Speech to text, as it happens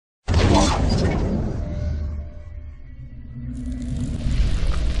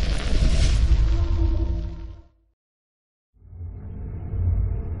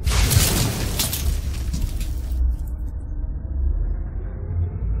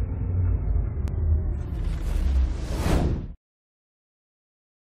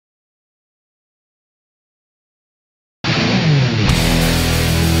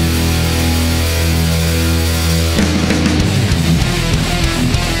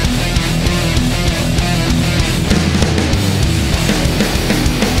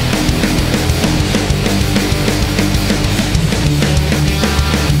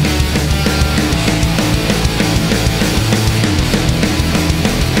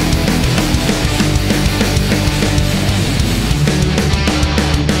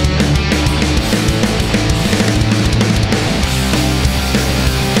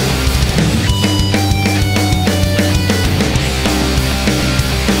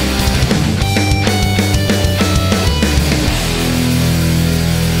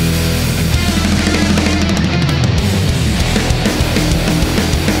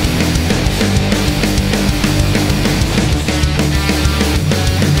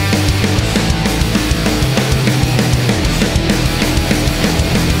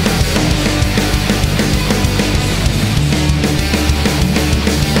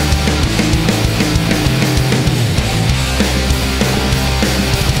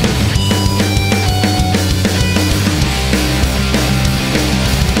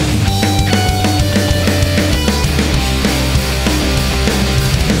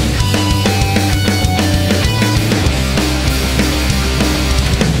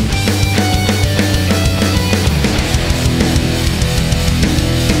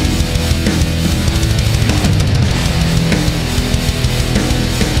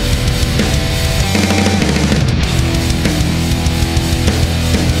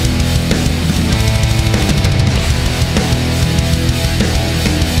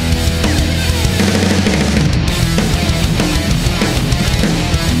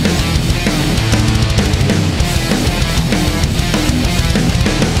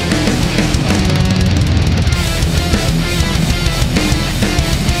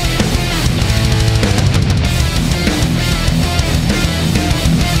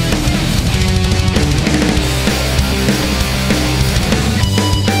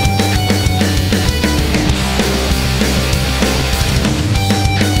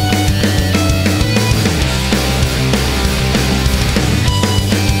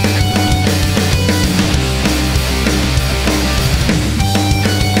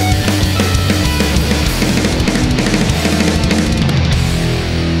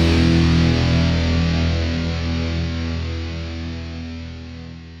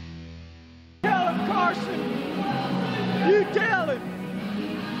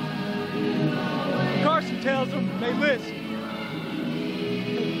tells them, they listen.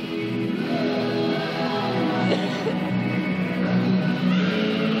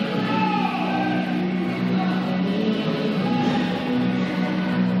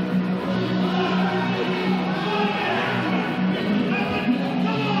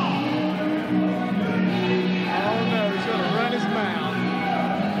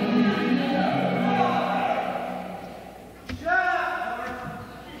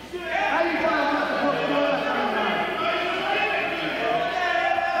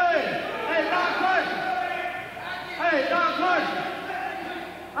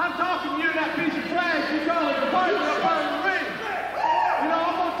 I'm talking to you, that piece of trash you call a department up out of the ring. You know,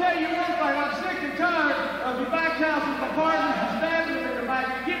 I'm going to tell you one thing. I'm sick and tired of the back house and the partners and stabbing them in the back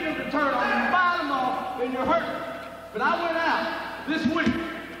and getting them to turn on you. You buy them off, then you're hurting. But I went out this week.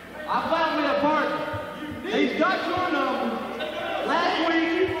 I found me a partner. He's got your number. Last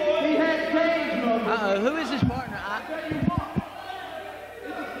week, he had Kane's number. Who is his partner? I'll tell you what.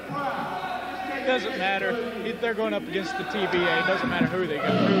 It's a surprise. It doesn't matter. They're going up against the TVA. It doesn't matter who they go,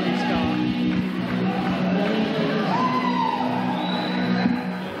 who he's got.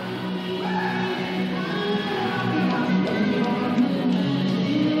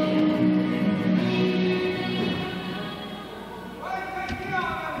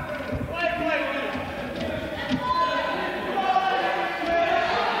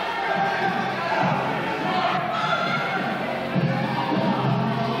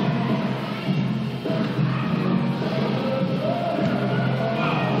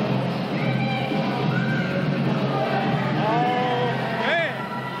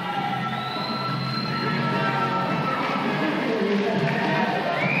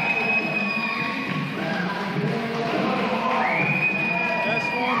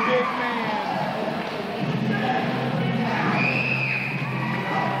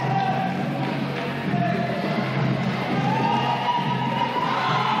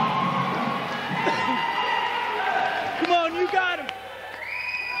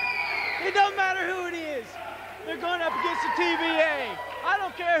 It doesn't matter who it is. They're going up against the TVA. I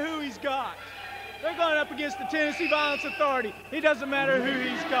don't care who he's got. They're going up against the Tennessee Violence Authority. It doesn't matter who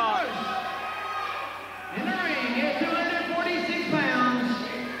he's got. In the ring at 246 pounds,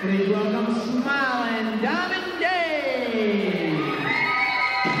 please welcome Smiling Diamond Dave.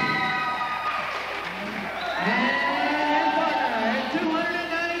 And partner at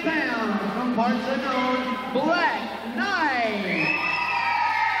 290 pounds, from parts unknown, Black Knight.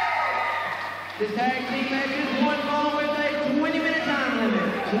 This tag team match is one fall with a 20-minute time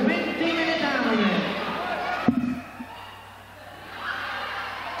limit. 20-minute time limit.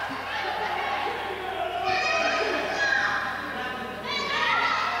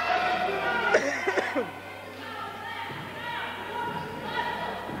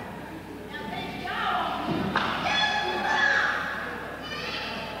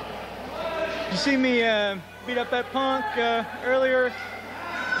 You see me beat up that punk earlier?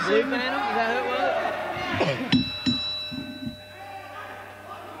 Blue Phantom? Is that who it was?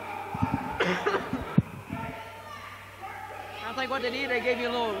 I think what they did, they gave you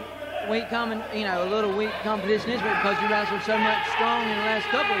a little weak competition this week because you wrestled so much strong in the last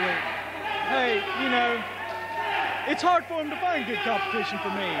couple of weeks. Hey, you know, it's hard for them to find good competition for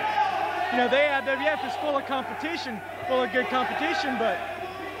me. You know, the AIWF is full of competition, full of good competition, but,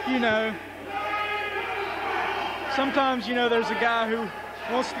 you know, sometimes, you know, there's a guy who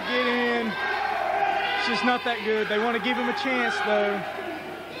wants to get in. It's just not that good. They want to give him a chance, though.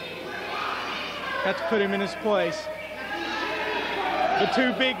 Have to put him in his place. The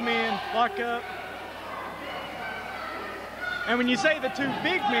two big men lock up. And when you say the two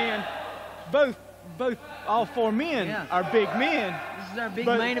big men, all four men are big men. This is our big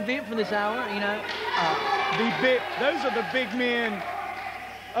main event for this hour, you know. Those are the big men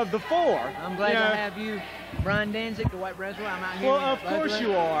of the four. I'm glad to have you, Brian Danzig, the White Wrestler. I'm out here. Well, of course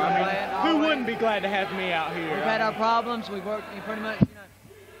you are. I mean, who wouldn't be glad to have me out here? We've had our problems. We've worked pretty much, you know.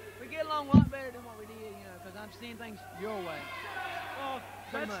 We get along a lot better than what we did, you know, because I'm seeing things your way. Well,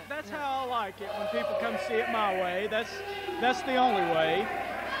 that's how I like it, when people come see it my way. That's the only way.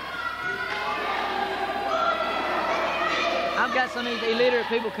 I've got some of these illiterate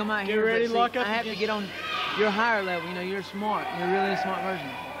people come out here. Ready, lock up. I have to get on your higher level. You know, you're smart. You're really a smart person.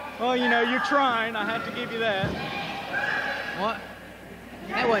 Well, you know, you're trying. I have to give you that. What?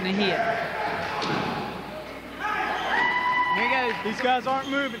 That wasn't a hit. Here he goes. These guys aren't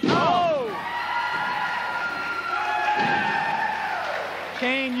moving. Oh!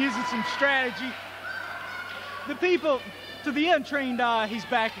 Kane using some strategy. The people, to the untrained eye, he's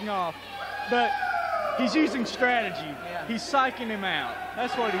backing off. But he's using strategy. Yeah. He's psyching him out.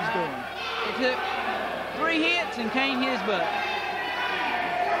 That's what he's doing. It took 3 hits and Kane hit his butt.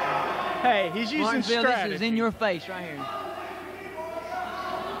 Hey, he's using Martinsville, strategy. this is in your face right here.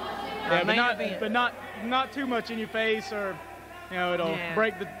 Yeah, but not too much in your face, or it'll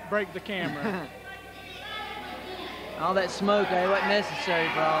break the camera. All that smoke, it wasn't necessary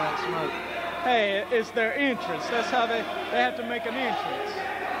for all that smoke. Hey, it's their entrance. That's how they have to make an entrance.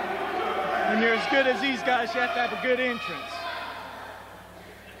 When you're as good as these guys, you have to have a good entrance.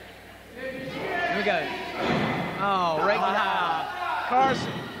 Here we go. Oh, right behind.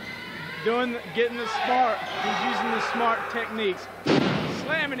 Carson getting the smart. He's using the smart techniques.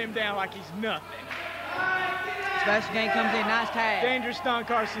 Slamming him down like he's nothing. Sebastian Kane comes in, nice tag. Dangerous Don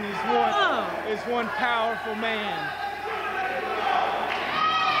Carson is one powerful man.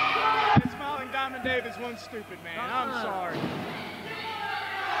 And Smiling Diamond Dave is one stupid man. I'm sorry.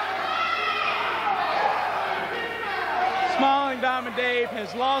 Smiling Diamond Dave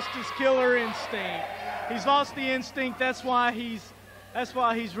has lost his killer instinct. He's lost the instinct. That's why he's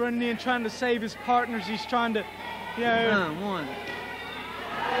running in trying to save his partners. He's trying to, one.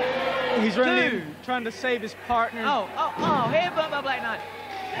 He's running in trying to save his partner. Oh, headbutt by Black Knight.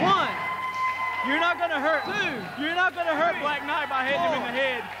 1. You're not gonna hurt. 2. You're not gonna hurt Black Knight by hitting him in the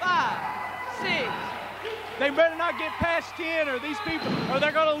head. 5, 6. They better not get past 10, or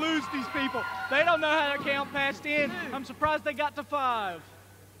they're gonna lose these people. They don't know how to count past 10. I'm surprised they got to 5.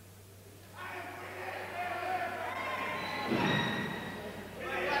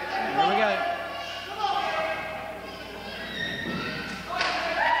 Here we go.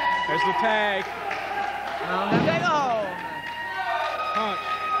 There's the tag. Punch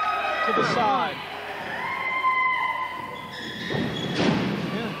to the side.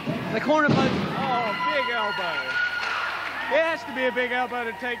 The corner post. Oh, big elbow. It has to be a big elbow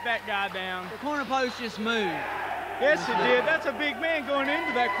to take that guy down. The corner post just moved. Yes, it did. That's a big man going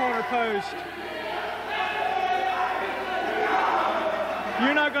into that corner post.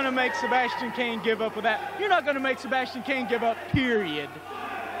 You're not going to make Sebastian Kane give up with that. You're not going to make Sebastian Kane give up, period.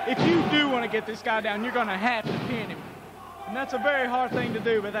 If you do want to get this guy down, you're going to have to pin him. And that's a very hard thing to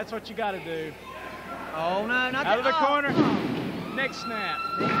do, but that's what you got to do. Oh, no, not out of the corner. Next snap.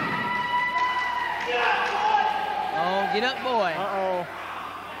 Oh, get up, boy. Uh-oh.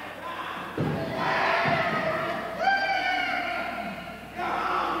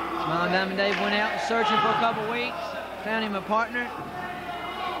 Smiling Diamond Dave went out searching for a couple weeks. Found him a partner.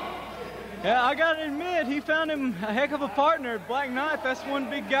 Yeah, I gotta admit, he found him a heck of a partner. Black Knight, that's one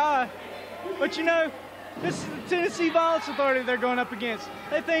big guy. But this is the Tennessee Violence Authority they're going up against.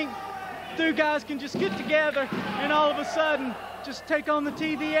 They think 2 guys can just get together and all of a sudden just take on the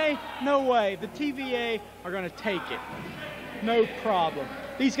TVA. No way. The TVA are gonna take it. No problem.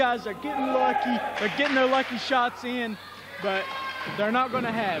 These guys are getting lucky. They're getting their lucky shots in, but they're not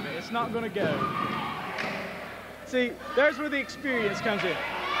gonna have it. It's not gonna go. See, there's where the experience comes in.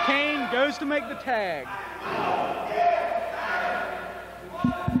 Kane goes to make the tag.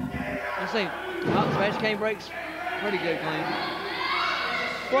 Let's see. Sebastian Kane breaks pretty good clean.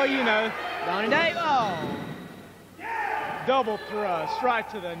 Well, Donnie Dave. Oh. Double thrust right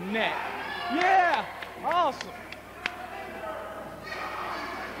to the neck. Yeah, awesome.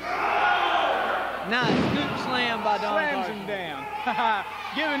 Nice scoop slam by Don Slams Carson. him down.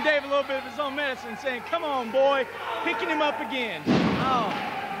 Giving Dave a little bit of his own medicine, saying, "Come on, boy," picking him up again. Oh.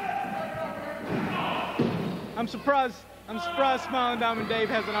 I'm surprised Smiling Diamond Dave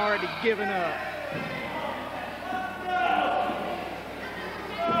hasn't already given up.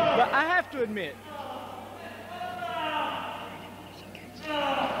 But I have to admit,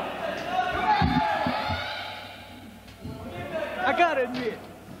 I gotta admit.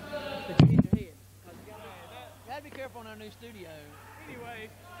 Gotta be careful in our new studio. Anyway,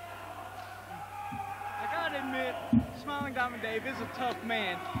 I gotta admit, Smiling Diamond Dave is a tough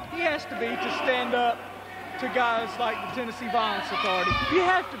man. He has to be to stand up to guys like the Tennessee Violence Authority. You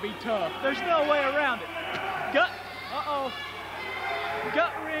have to be tough. There's no way around it. Gut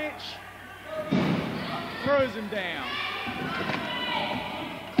wrench. Throws him down.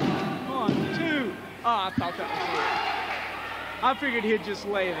 1, 2. Oh, I thought that was it. I figured he'd just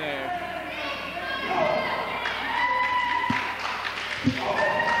lay there.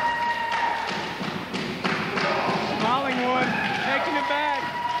 Smiling one, taking it back.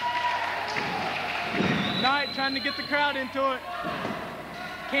 Knight trying to get the crowd into it.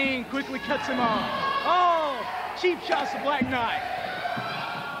 Kane quickly cuts him off. Oh, cheap shots of Black Knight.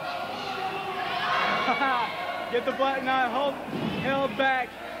 Get the Black Knight held back.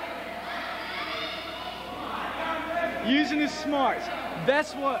 Using his smarts.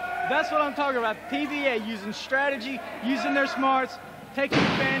 That's what I'm talking about. TVA using strategy, using their smarts, taking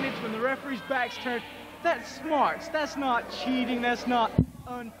advantage when the referee's back's turned. That's smarts. That's not cheating. That's not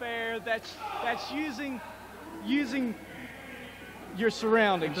unfair. That's using your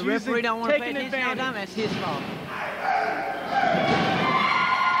surroundings. The referee don't want to pay attention all the time. That's his fault.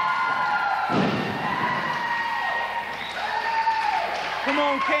 Come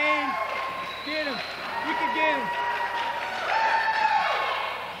on, Kane. Get him. You can get him.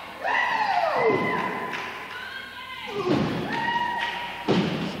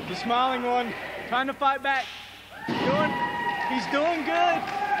 The smiling one, trying to fight back. He's doing good.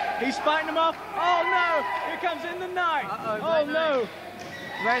 He's fighting him off. Oh no! Here comes in the night. Oh no!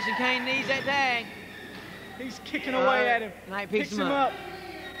 Sebastian Kane needs that tag. He's kicking away at him. Knight picks him up. Picks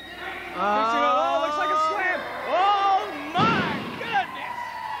him up. Oh, looks like a slam. Oh my goodness!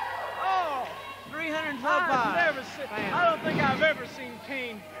 Oh, 312 I don't think I've ever seen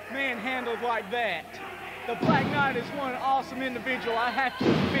Kane manhandled like that. The Black Knight is one awesome individual, I have to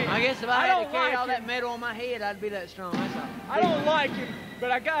admit. I guess if I had to carry all that metal on my head, I'd be that strong. That's all. I don't like him, but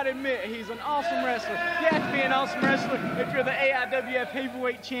I gotta admit, he's an awesome wrestler. You have to be an awesome wrestler if you're the AIWF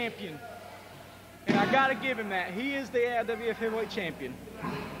Heavyweight Champion. And I gotta give him that. He is the AIWF Heavyweight Champion.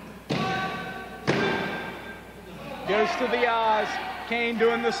 Goes to the eyes. Kane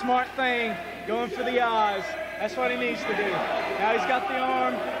doing the smart thing, going for the eyes. That's what he needs to do. Now he's got the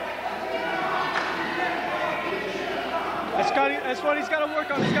arm. That's what he's got to work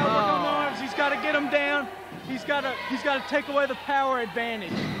on. He's got to work on the arms. He's got to get them down. He's got to take away the power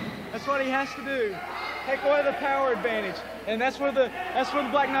advantage. That's what he has to do. Take away the power advantage. And that's where the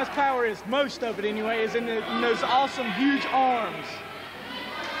Black Knight's power is. Most of it anyway is in those awesome huge arms.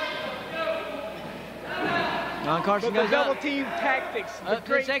 Don Carson but the goes double up. Team tactics, Up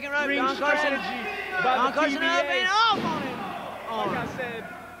the great to the second rope. ring Don Carson. strategy by Don the Carson TVA. up and off on him. Like I said,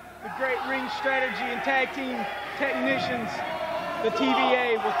 the great ring strategy and tag team technicians, the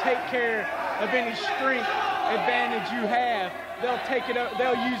TVA will take care of any strength advantage you have. They'll take it up.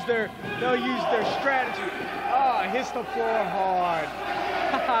 They'll use their strategy. Oh, hits the floor hard.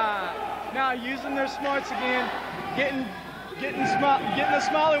 Now using their smarts again, getting the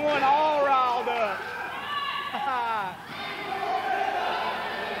smiling one all riled up.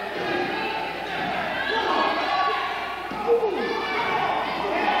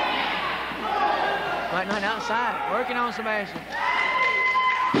 Black Knight outside, working on Sebastian.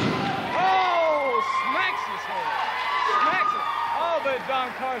 Oh, smacks his head. Smacks it. Oh, but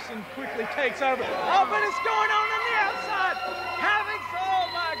Don Carson quickly takes over. Oh, but it's going on the outside. Havoc's, oh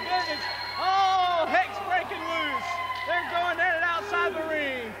my goodness. Oh, Hex breaking loose. They're going at it outside the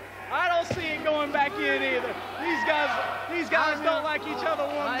ring. I don't see it going back in either. These guys don't like each other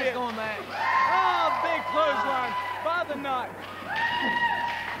one bit. Going back. Oh, big clothesline by the Knight.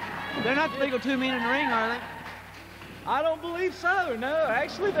 They're not the legal 2 men in the ring, are they? I don't believe so. No,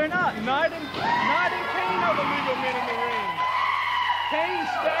 actually they're not. Knight and Kane are the legal men in the ring. Kane's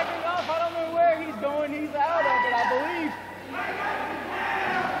staggering off. I don't know where he's going. He's out of it, I believe.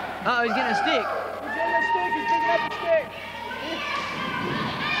 Uh-oh, he's getting a stick. He's getting a stick. He's picking up the stick.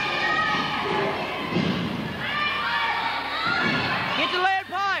 Get the lead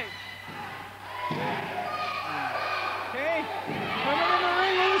pipe. Kane coming in the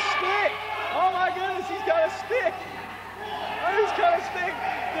ring with a stick. Oh my goodness, he's got a stick. Oh, he's got a stick.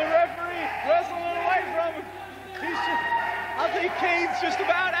 The referee wrestling it away from him. I think Kane's just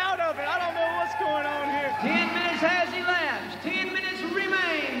about out of it. I don't know what's going on here. 10 minutes has elapsed. 10 minutes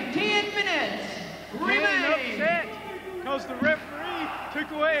remain. 10 minutes remain. Upset because the referee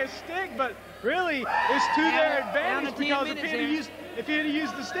took away his stick, but really it's to their advantage because if he had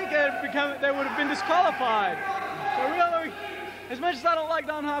used the stick, they would have been disqualified. So really, as much as I don't like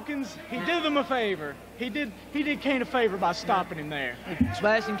Don Hopkins, he did them a favor. He did Kane a favor by stopping him there.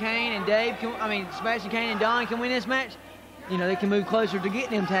 Sebastian Kane and Sebastian Kane and Don can win this match. You know, they can move closer to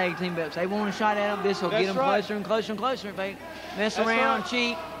getting them tag team belts. They want a shot at them. This will get them closer and closer and closer. If they mess around,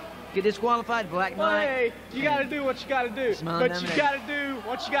 cheat, get disqualified, Black Knight. Hey, you got to do what you got to do. But you got to do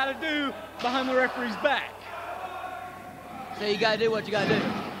what you got to do behind the referee's back. So you got to do what you got to do.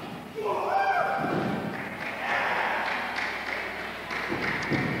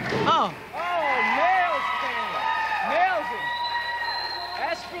 Oh, nails Kane. Nails him.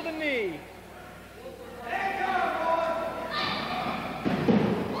 As for the knee.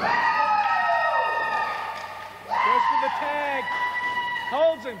 Goes for the tag.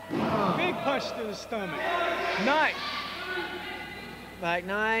 Holds him. Big punch to the stomach. Knight. Black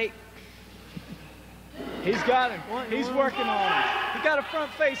Knight. He's got him. He's working on him. He got a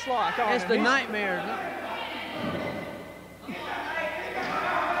front face lock on him. That's the nightmare.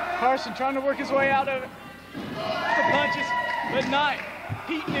 Carson trying to work his way out of it. The punches, but Knight,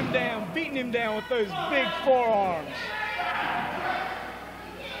 beating him down with those big forearms.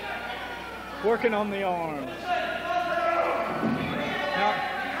 Working on the arms. Now,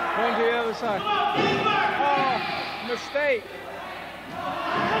 going to the other side. Oh, mistake.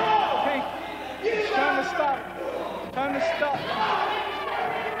 Okay, it's time to stop. Time to stop.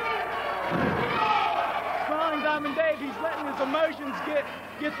 Smiling Diamond Dave, he's letting his emotions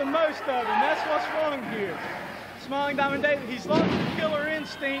get the most of him. That's what's wrong here. Smiling Diamond Dave, he's lost the killer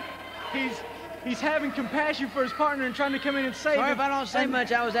instinct. He's having compassion for his partner and trying to come in and save him. Sorry if I don't say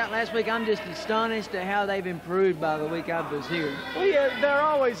much. I was out last week. I'm just astonished at how they've improved by the week I was here. Well, yeah, they're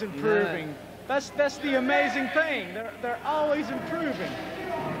always improving. You know, that's the amazing thing. They're always improving.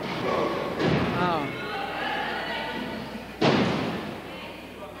 Oh.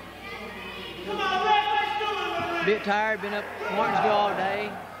 Bit tired. Been up Martinsville all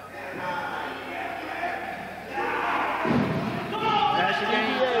day. That's the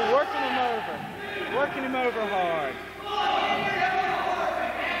game. Yeah, working him over hard.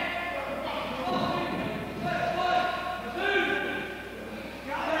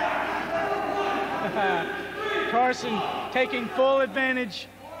 Carson taking full advantage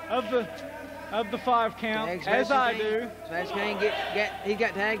of the 5 count, as I do. Sebastian Kane he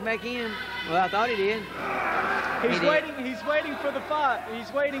got tagged back in. Well, I thought he did. He's waiting for the 5.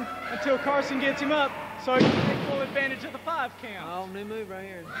 He's waiting until Carson gets him up so he can take full advantage of the 5 count. Oh, new move right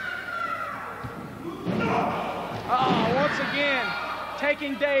here. Oh, once again,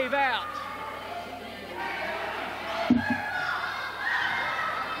 taking Dave out.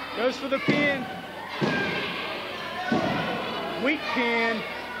 Goes for the pin. Weak pin.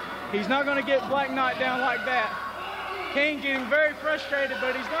 He's not going to get Black Knight down like that. Kane getting very frustrated,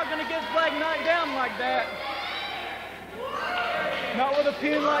 but he's not going to get Black Knight down like that. Not with a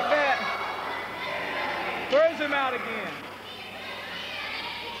pin like that. Throws him out again.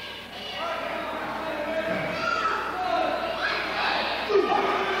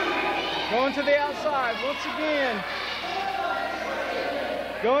 Going to the outside once again.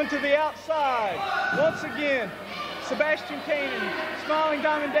 Going to the outside once again. Sebastian Kane and Smiling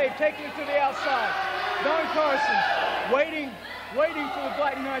Diamond Dave taking it to the outside. Don Carson waiting for the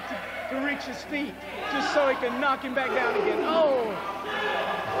Black Knight to reach his feet just so he can knock him back down again. Oh!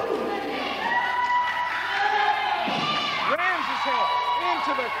 Rams his head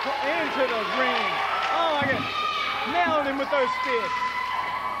into the ring. Oh my God. Nailing him with those fists.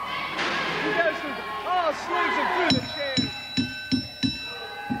 He goes through, slings him through the chair.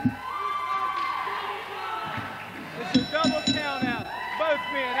 It's a double count out. Both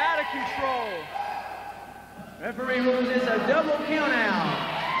men out of control. Referee rules this a double count out.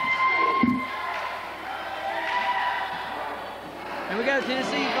 And we got a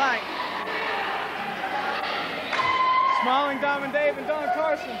Tennessee fight. Smiling Diamond Dave and Don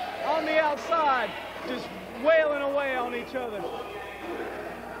Carson on the outside, just wailing away on each other.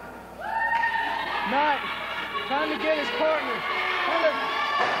 Knight trying to get his partner.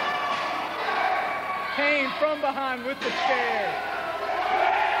 Kane from behind with the chair.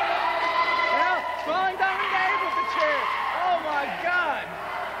 Now, Smiling Diamond Dave with the chair. Oh my God.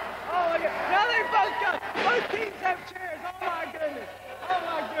 Oh my God. Now they both teams have chairs. Oh my goodness. Oh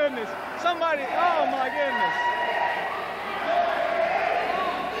my goodness. Somebody, oh my goodness.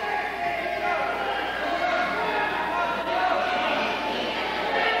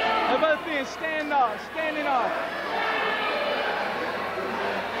 They're both being standing off.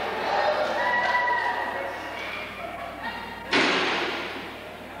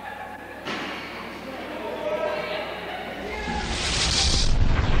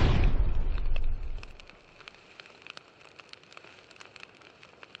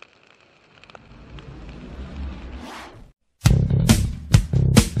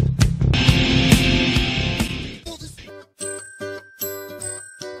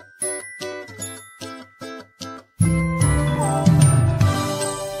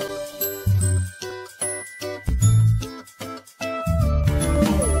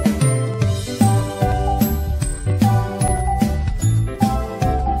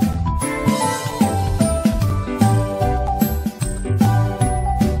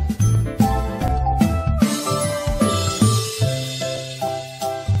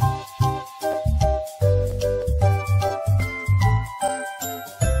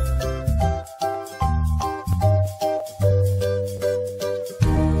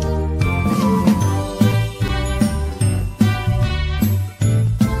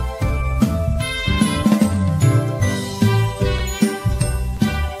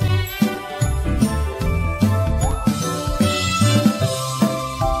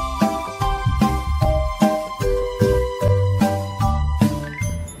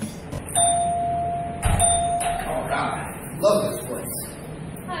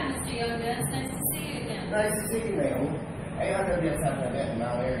 Nice to see you, Naomi. AIWF's having an event in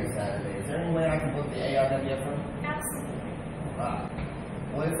Mount Airy Saturday. Is there any way I can book the AIWF room? Absolutely. Wow.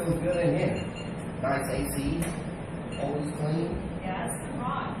 Well, it feels good in here. Nice AC, always clean. Yes, and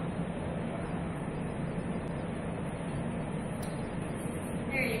hot.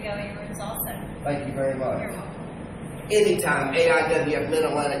 There you go, your room's all set. Thank you very much. You're welcome. Anytime AIWF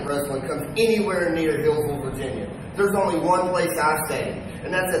Mid-Atlantic Wrestling comes anywhere near Hillsville, Virginia, there's only one place I stay,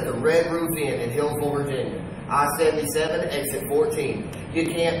 and that's at the Red Roof Inn in Hillsville, Virginia. I-77, exit 14. You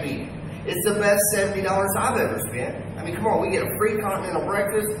can't beat it. It's the best $70 I've ever spent. I mean, come on, we get a free continental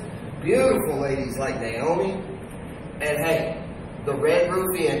breakfast, beautiful ladies like Naomi, and hey, the Red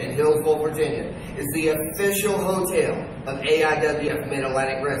Roof Inn in Hillsville, Virginia is the official hotel of AIWF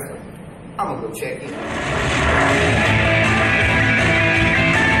Mid-Atlantic Wrestling. I'm gonna go check it out.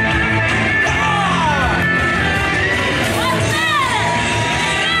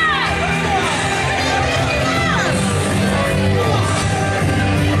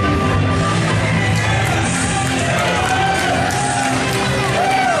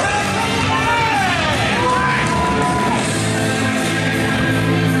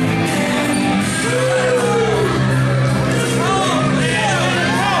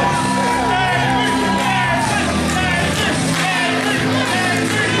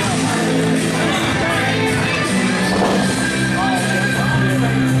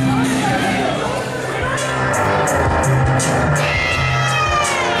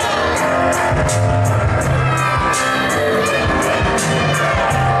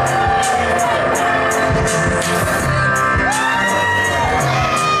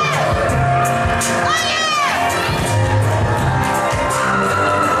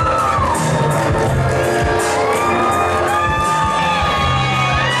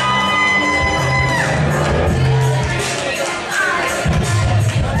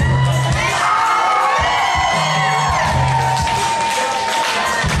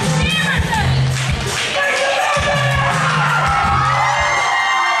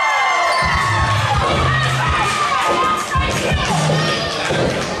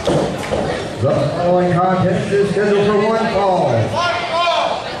 Contest is scheduled for one fall.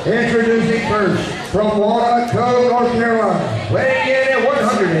 Introducing first, from Walnut Cove, North Carolina, weighing in at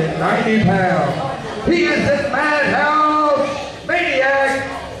 190 pounds. He is the Madhouse Maniac,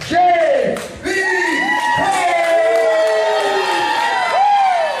 J.B.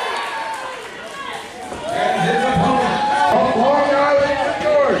 And his opponent, from Long Island, New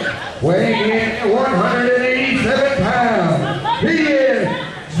York, weighing in at 187 pounds. He is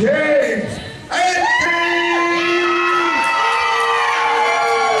James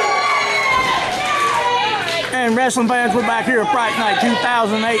wrestling fans, we're back here at Fright Night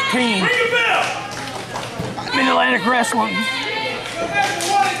 2018. Mid-Atlantic Wrestling.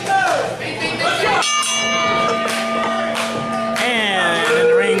 And in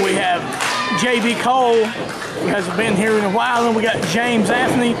the ring we have J.B. Cole, who hasn't been here in a while, and we got James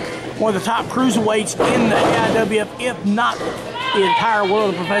Anthony, one of the top cruiserweights in the AIWF, if not the entire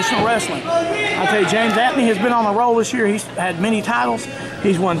world of professional wrestling. I tell you, James Anthony has been on a roll this year. He's had many titles.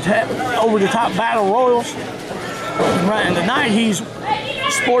 He's won over-the-top battle royals. Right, and tonight he's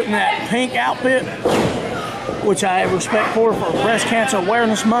sporting that pink outfit, which I have respect for Breast Cancer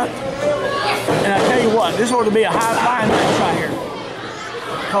Awareness Month. And I tell you what, this ought to be a high-flying match right here.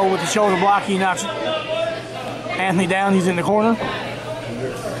 Cole with the shoulder block, he knocks Anthony down. He's in the corner.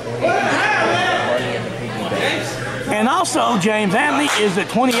 And also, James Anthony is the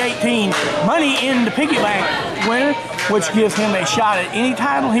 2018 Money in the Piggy Bank winner, which gives him a shot at any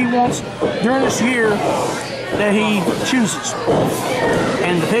title he wants during this year that he chooses.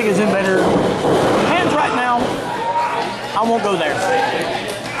 And the pig is in better hands right now. I won't go there.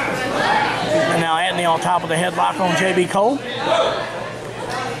 And now Anthony on top of the headlock on J.B. Cole.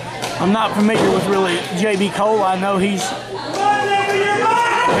 I'm not familiar with really J.B. Cole. I know he's a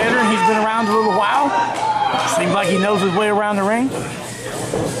veteran. He's been around a little while. Seems like he knows his way around the ring.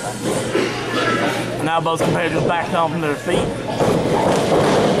 Now both competitors backed off from their feet.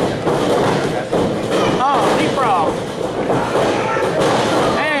 Oh, leapfrog.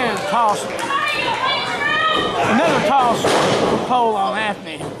 And toss. Another toss with Cole on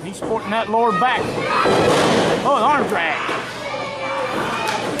Anthony. He's sporting that lower back. Oh, an arm drag.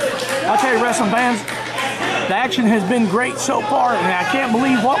 I tell you, wrestling fans, the action has been great so far, and I can't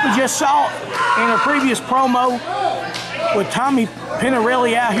believe what we just saw in a previous promo with Tommy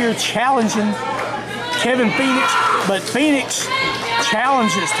Pinarelli out here challenging Kevin Phoenix, but Phoenix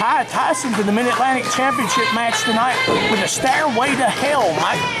challenges Ty Tyson to the Mid-Atlantic Championship match tonight with a Stairway to Hell,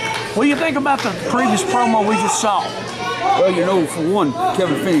 Mike. What do you think about the previous promo we just saw? Well, you know, for one,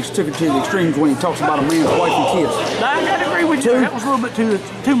 Kevin Phoenix took it to the extremes when he talks about a man's wife and kids. I gotta agree with you. That was a little bit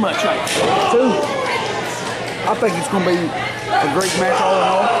too much. Two, I think it's going to be a great match all in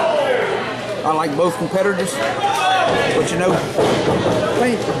all. I like both competitors, but you know, I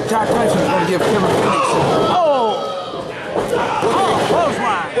think Ty Tyson's going to give Kevin Phoenix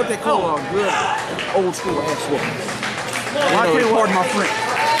what they call a good old school ass whooping. Pardon my French.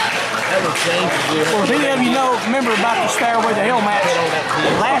 Well, if any of you remember about the Stairway to Hell match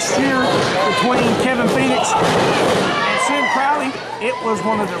last year between Kevin Phoenix and Sid Crowley, it was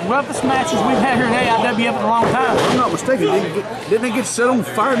one of the roughest matches we've had here in AIWF in a long time. If I'm not mistaken, didn't they get set on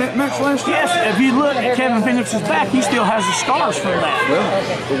fire in that match last year? Yes, if you look at Kevin Phoenix's back, he still has the scars from that.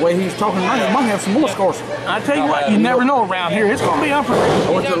 Well, the way he's talking tonight, he might have some more scars. I tell you what, you never know around here. It's going to be unpredictable. I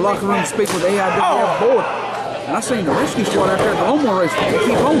went to the locker room to speak with the AIWF board. And I seen the rescue squad out there at the lawnmower race. They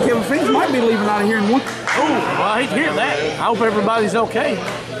keep on. Kevin Phoenix might be leaving out of here in one. Oh, well, I hate to hear that. I hope everybody's okay.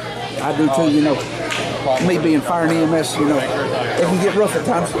 I do too, you know. Me being fire and EMS, you know, it can get rough at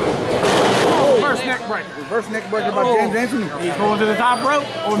times. Oh, reverse neck breaker. Reverse neck breaker by James Anthony. He's going to the top rope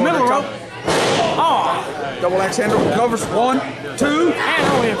or middle rope. Oh. Double axe handle recovers. 1, 2. And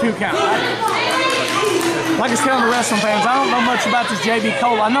only a 2 count. Like I was telling the wrestling fans, I don't know much about this JB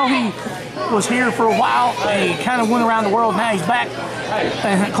Cole. I know he was here for a while and he kind of went around the world. Now he's back,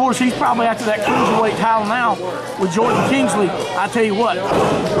 and of course he's probably after that cruiserweight title now with Jordan Kingsley. I tell you what,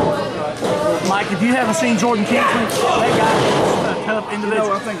 Mike, if you haven't seen Jordan Kingsley, that guy is a tough individual.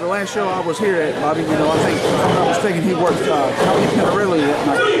 You know, I think the last show I was here at, Bobby, you know, I think, if I'm not mistaken, he worked Tony Pinarelli that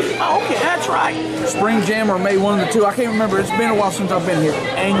night. Oh, okay, that's right. Spring Jam or May 1 of the 2. I can't remember. It's been a while since I've been here.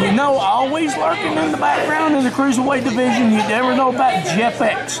 And you know, always lurking in the background in the cruiserweight division, you never know about Jeff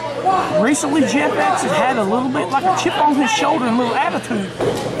X. Recently, Jeff X has had a little bit like a chip on his shoulder and a little attitude,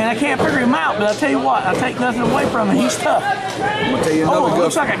 and I can't figure him out. But I tell you what, I take nothing away from him. He's tough. I'm gonna tell you another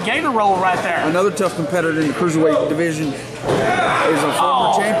looks like a gator roll right there. Another tough competitor in the cruiserweight division is a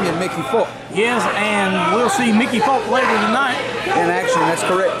former champion, Mickey Falk. Yes, and we'll see Mickey Falk later tonight. In action, that's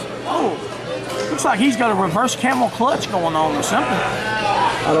correct. Oh, looks like he's got a reverse camel clutch going on or something.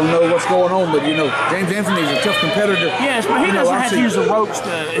 I don't know what's going on, but you know, James Anthony's a tough competitor. Yes, but he doesn't have to use the ropes to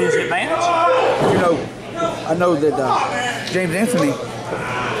his advantage. You know, I know that James Anthony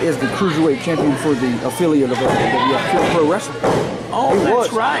is the cruiserweight champion for the affiliate of Pure Pro Wrestling. Oh,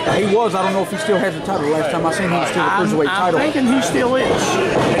 that's right. He was. I don't know if he still has the title. Last time I seen him, he was still the cruiserweight title. I'm thinking he still is.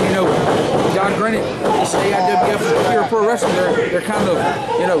 And you know, God granted, this AIWF and Pure Pro Wrestling, they're kind of,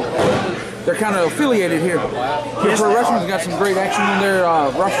 you know, they're kind of affiliated here. Pure Pro Wrestling's got some great action on their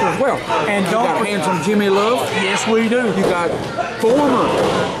roster as well. And you got hands on Jimmy Love. Yes, we do. You got former.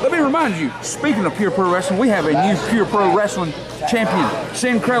 Let me remind you, speaking of Pure Pro Wrestling, we have a new Pure Pro Wrestling champion.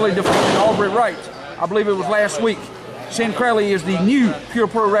 Sin Crowley defeated Aubrey Wright. I believe it was last week. Sin Crowley is the new Pure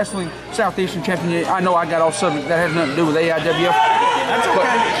Pro Wrestling Southeastern champion. I know I got off subject. That has nothing to do with AIWF. That's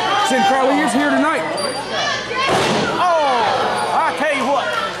okay. But Sin Crowley is here tonight. Oh, I tell you what.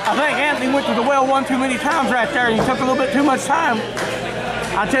 I think Anthony went to the well one too many times right there, and he took a little bit too much time.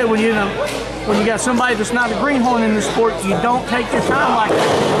 I tell you, when you got somebody that's not a greenhorn in the sport, you don't take your time like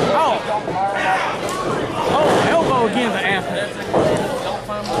that. Oh, elbow again to Anthony.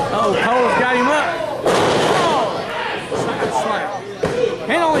 Oh, Cole's got him up. Side slam.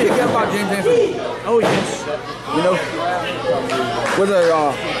 And only Forget about James Anthony. Oh yes. You know, with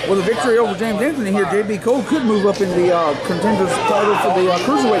a victory over James Anthony here, JB Cole could move up in the contenders title for the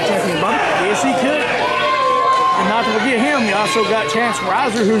cruiserweight champion, Bobby. Yes, he could. And not to forget him, you also got Chance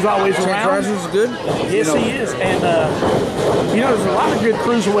Reiser, who's always around. Chance Reiser's good. Yes, he is. And you know, there's a lot of good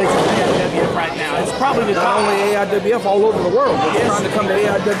cruiserweights in AIWF right now. It's probably the top. Not only AIWF, all over the world. They're trying to come to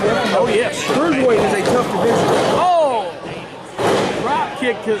AIWF. Oh yes. Cruiserweight is a tough division. Oh! Drop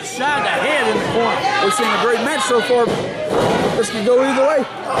kick to the side of the head in the corner. We've seen a great match so far. This can go either way.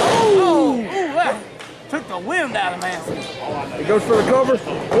 Oh! That took the wind out of Anthony. It goes for the cover.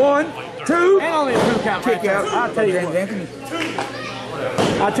 1, 2. And only a 2 count. Kick out. I'll tell you James Anthony.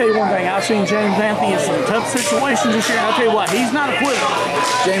 I'll tell you one thing. I've seen James Anthony in some tough situations this year. I'll tell you what, he's not a quitter.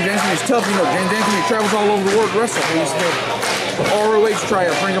 James Anthony's tough. You know, James Anthony travels all over the world wrestling. He's the ROH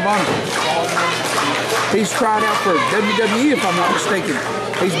tryout, Ring of Honor. He's tried out for WWE, if I'm not mistaken.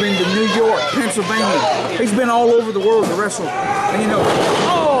 He's been to New York, Pennsylvania. He's been all over the world to wrestle. And you know,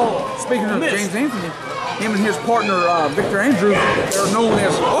 speaking of James Anthony, him and his partner, Victor Andrews, they're known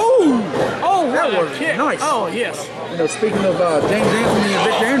as, that was nice. Oh, yes. You know, speaking of James Anthony and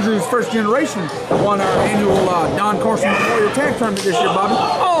Victor Andrews, first generation, won our annual Don Carson Memorial Tag Tournament this year, Bobby.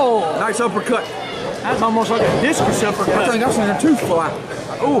 Oh! Nice uppercut. That's almost like a discus uppercut. I think I've seen a tooth fly.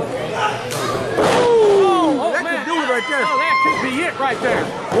 Ooh. Oh, that man. could do it right there. Oh, that could be it right there.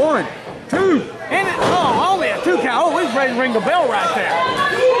 1, 2. And it, oh, only a 2 count. Oh, he's ready to ring the bell right there.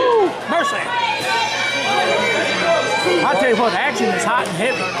 Woo, mercy. I tell you what, the action is hot and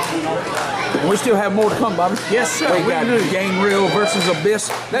heavy. And we still have more to come, Bobby. Yes, sir. We got Game Real versus Abyss.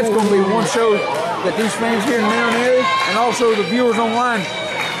 That's going to be one show that these fans here in Mount Airy and also the viewers online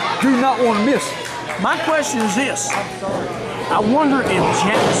do not want to miss. My question is this. I wonder if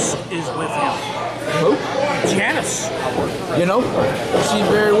Janice is with him. Who? Janice. You know, she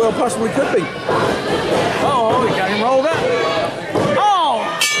very well possibly could be. Oh, he got him rolled up. Oh!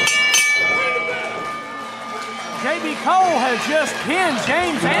 J.B. Cole has just pinned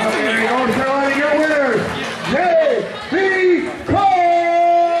James Anthony. North Carolina, your winner, J.B. Cole!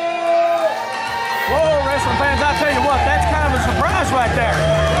 Whoa, wrestling fans, I tell you what, that's kind of a surprise right there.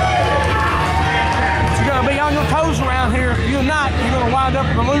 You're going to be on your toes around here. If you're not, you're going to wind up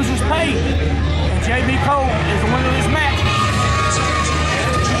with the loser's pay. And J.B. Cole is the winner of this match.